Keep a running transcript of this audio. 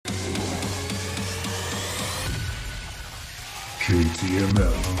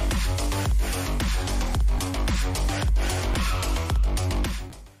JTMM.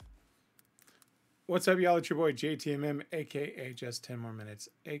 What's up, y'all? It's your boy JTMM, aka Just 10 More Minutes,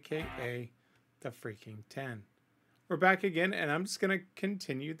 aka The Freaking 10. We're back again, and I'm just going to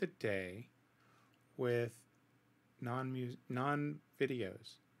continue the day with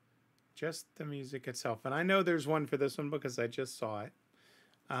non-videos. Just the music itself. And I know there's one for this one because I just saw it.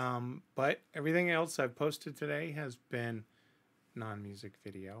 But everything else I've posted today has been non-music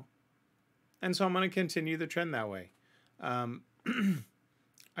video. And so I'm going to continue the trend that way.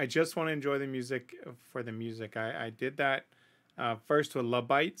 I just want to enjoy the music for the music. I did that first with Love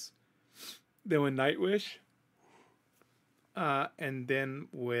Bites, then with Nightwish, and then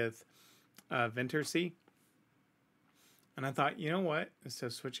with Ventersea. And I thought, you know what? Instead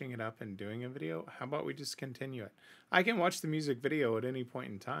of switching it up and doing a video, how about we just continue it? I can watch the music video at any point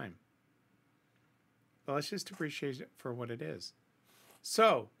in time. But let's just appreciate it for what it is.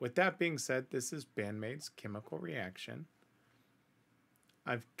 So, with that being said, this is Band-Maid's Chemical Reaction.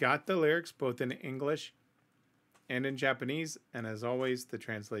 I've got the lyrics both in English and in Japanese, and as always, the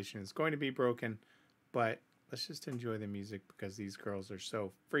translation is going to be broken, but let's just enjoy the music because these girls are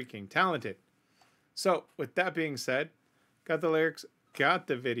so freaking talented. So, with that being said, got the lyrics, got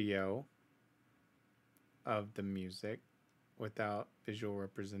the video of the music without visual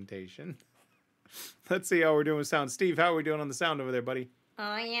representation. Let's see how we're doing with sound. Steve, how are we doing on the sound over there, buddy?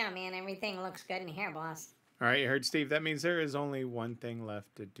 Oh, yeah, man. Everything looks good in here, boss. All right, you heard Steve. That means there is only one thing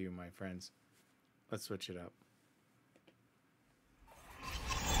left to do, my friends. Let's switch it up.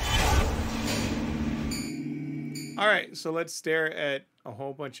 All right, so let's stare at a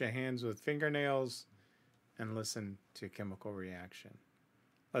whole bunch of hands with fingernails and listen to Chemical Reaction.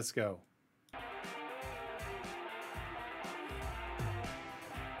 Let's go.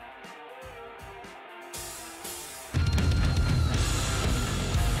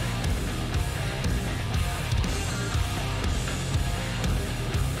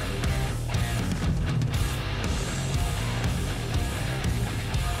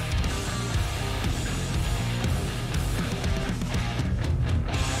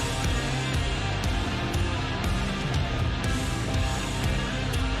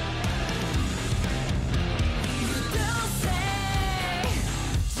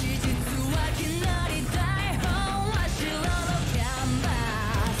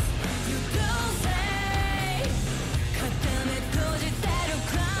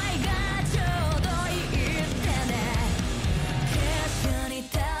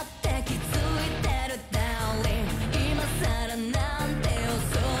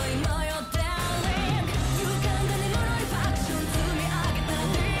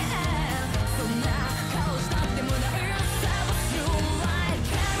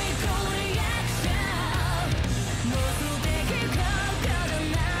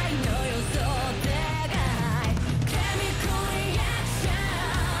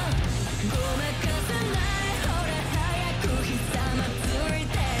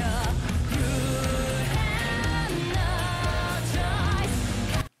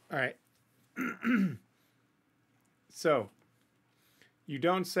 All right. So, you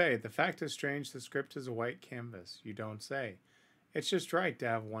don't say. The fact is strange. The script is a white canvas. You don't say. It's just right to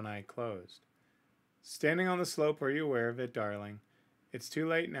have one eye closed. Standing on the slope, are you aware of it, darling? It's too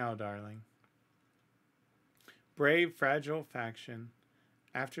late now, darling. Brave, fragile faction.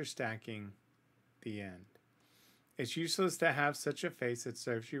 After stacking, the end. It's useless to have such a face that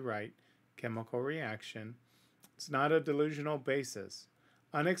serves you right. Chemical reaction. It's not a delusional basis.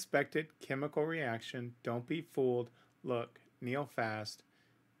 Unexpected chemical reaction. Don't be fooled. Look, kneel fast.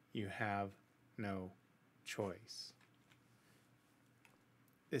 You have no choice.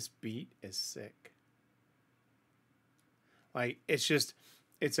 This beat is sick. Like, it's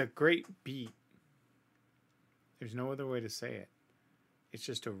a great beat. There's no other way to say it. It's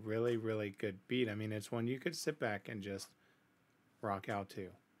just a really, really good beat. I mean, it's one you could sit back and just rock out to.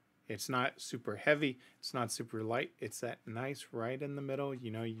 It's not super heavy. It's not super light. It's that nice right in the middle.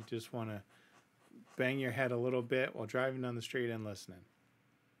 You know, you just want to bang your head a little bit while driving down the street and listening.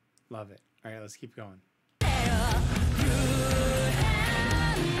 Love it. All right, let's keep going.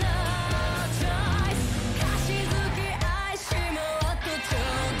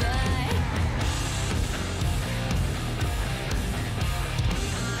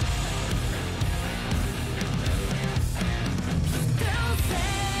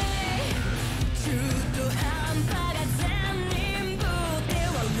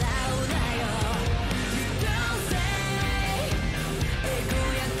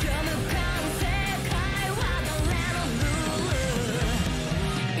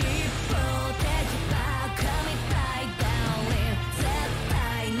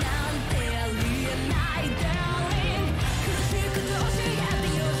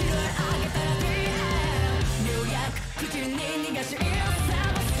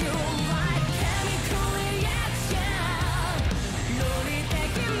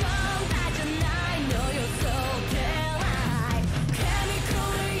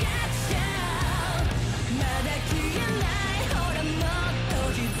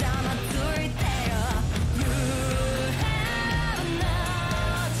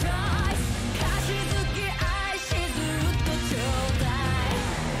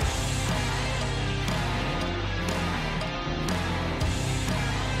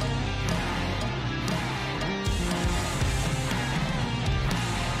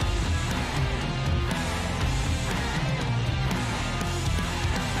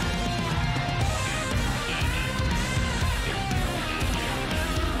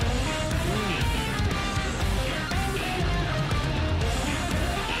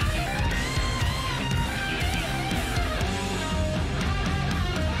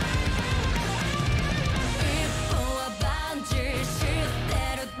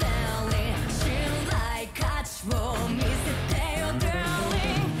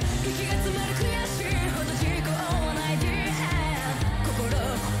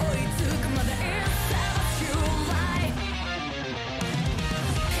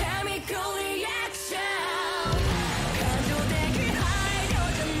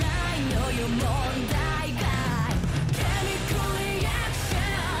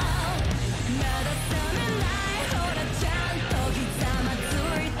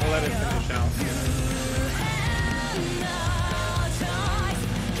 let it finish out.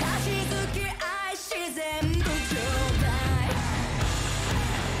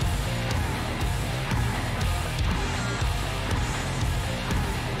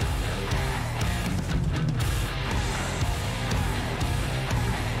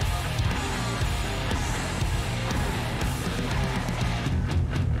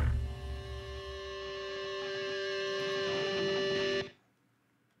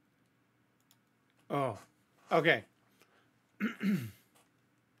 Oh, okay. Let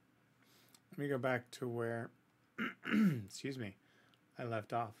me go back to where, excuse me, I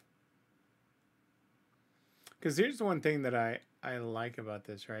left off. Because here's the one thing that I like about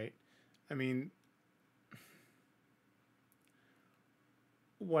this, right? I mean,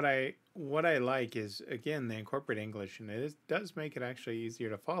 what I like is, again, they incorporate English, and does make it actually easier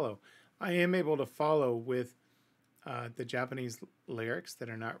to follow. I am able to follow with the Japanese lyrics that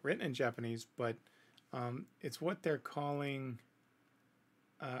are not written in Japanese, but it's what they're calling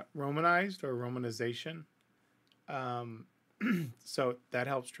Romanized or Romanization. So that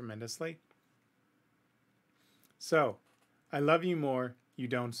helps tremendously. So, I love you more, you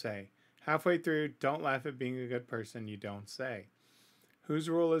don't say. Halfway through, don't laugh at being a good person, you don't say. Whose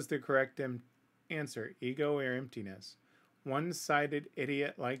rule is the correct answer, ego or emptiness? One-sided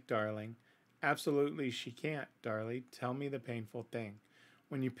idiot like darling. Absolutely she can't, darling. Tell me the painful thing.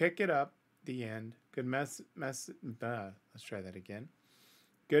 When you pick it up, the end. Good let's try that again.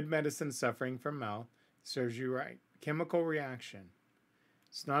 Good medicine suffering from mouth serves you right. Chemical reaction.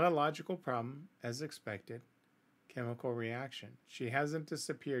 It's not a logical problem, as expected. Chemical reaction. She hasn't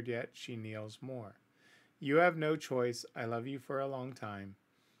disappeared yet. She kneels more. You have no choice. I love you for a long time.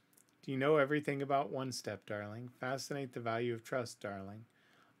 Do you know everything about one step, darling? Fascinate the value of trust, darling.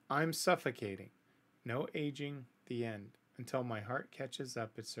 I'm suffocating. No aging. The end. Until my heart catches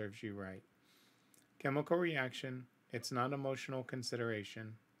up, it serves you right. Chemical reaction. It's not emotional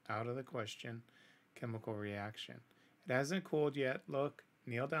consideration. Out of the question. Chemical reaction. It hasn't cooled yet. Look,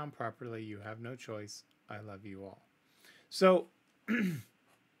 kneel down properly. You have no choice. I love you all. So, I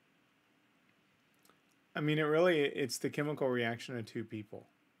mean, it's the chemical reaction of two people.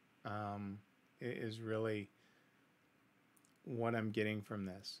 It is really what I'm getting from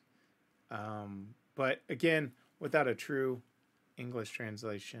this. But again, without a true English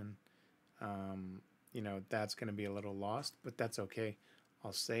translation, you know, that's going to be a little lost, but that's okay.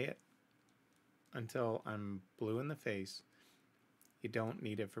 I'll say it until I'm blue in the face. You don't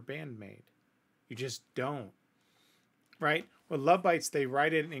need it for Band-Maid. You just don't. Right? With Love Bites, they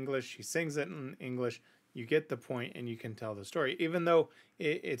write it in English. She sings it in English. You get the point and you can tell the story. Even though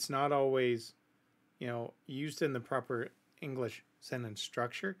it's not always, you know, used in the proper English sentence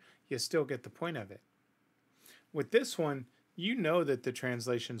structure, you still get the point of it. With this one, you know that the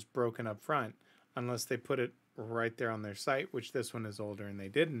translation's broken up front unless they put it right there on their site, which this one is older and they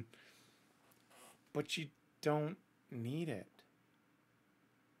didn't. But you don't need it.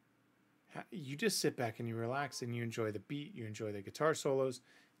 You just sit back and you relax and you enjoy the beat, you enjoy the guitar solos,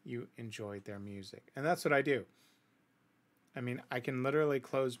 you enjoy their music. And that's what I do. I mean, I can literally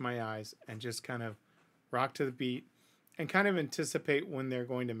close my eyes and just kind of rock to the beat and kind of anticipate when they're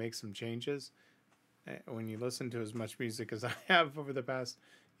going to make some changes. When you listen to as much music as I have over the past,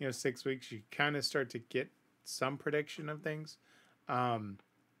 6 weeks, you kind of start to get some prediction of things. But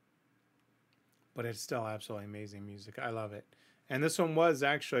it's still absolutely amazing music. I love it. And this one was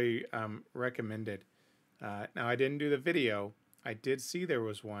actually recommended. Now, I didn't do the video. I did see there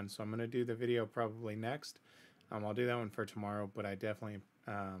was one, so I'm going to do the video probably next. I'll do that one for tomorrow, but I definitely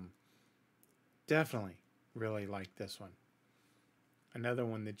really like this one. Another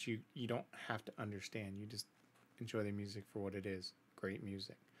one that you don't have to understand. You just enjoy the music for what it is. Great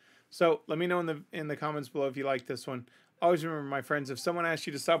music. So let me know in the comments below if you like this one. Always remember, my friends, if someone asks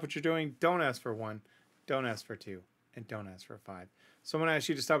you to stop what you're doing, don't ask for 1, don't ask for 2, and don't ask for 5. Someone asks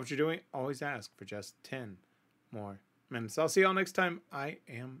you to stop what you're doing, always ask for just 10 more minutes. I'll see y'all next time. I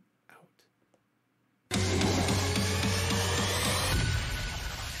am out.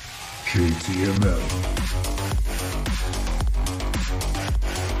 JTMM.